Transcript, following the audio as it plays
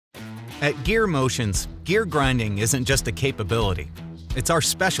At Gear Motions, gear grinding isn't just a capability, it's our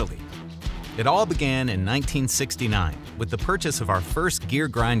specialty. It all began in 1969 with the purchase of our first gear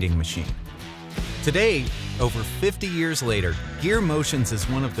grinding machine. Today, over 50 years later, Gear Motions is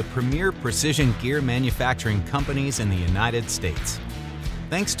one of the premier precision gear manufacturing companies in the United States.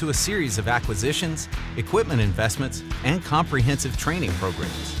 Thanks to a series of acquisitions, equipment investments, and comprehensive training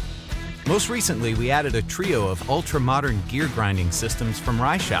programs. Most recently, we added a trio of ultra-modern gear grinding systems from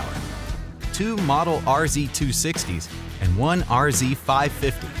Reishauer, 2 model RZ260s and 1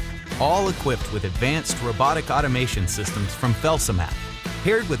 RZ550, all equipped with advanced robotic automation systems from Felsomat.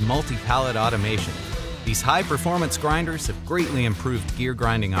 Paired with multi-pallet automation, these high-performance grinders have greatly improved gear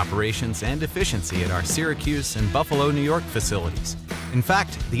grinding operations and efficiency at our Syracuse and Buffalo, New York facilities. In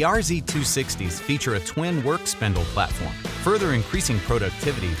fact, the RZ260s feature a twin work spindle platform, further increasing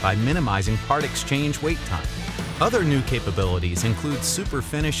productivity by minimizing part exchange wait time. Other new capabilities include super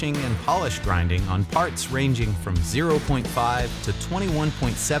finishing and polish grinding on parts ranging from 0.5 to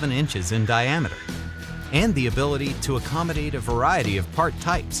 21.7 inches in diameter, and the ability to accommodate a variety of part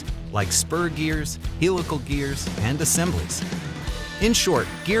types like spur gears, helical gears, and assemblies. In short,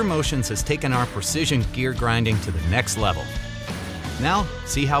 Gear Motions has taken our precision gear grinding to the next level. Now,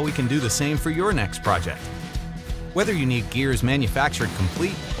 see how we can do the same for your next project. Whether you need gears manufactured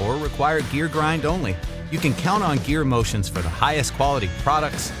complete or require gear grind only, you can count on Gear Motions for the highest quality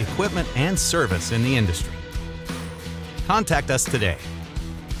products, equipment, and service in the industry. Contact us today.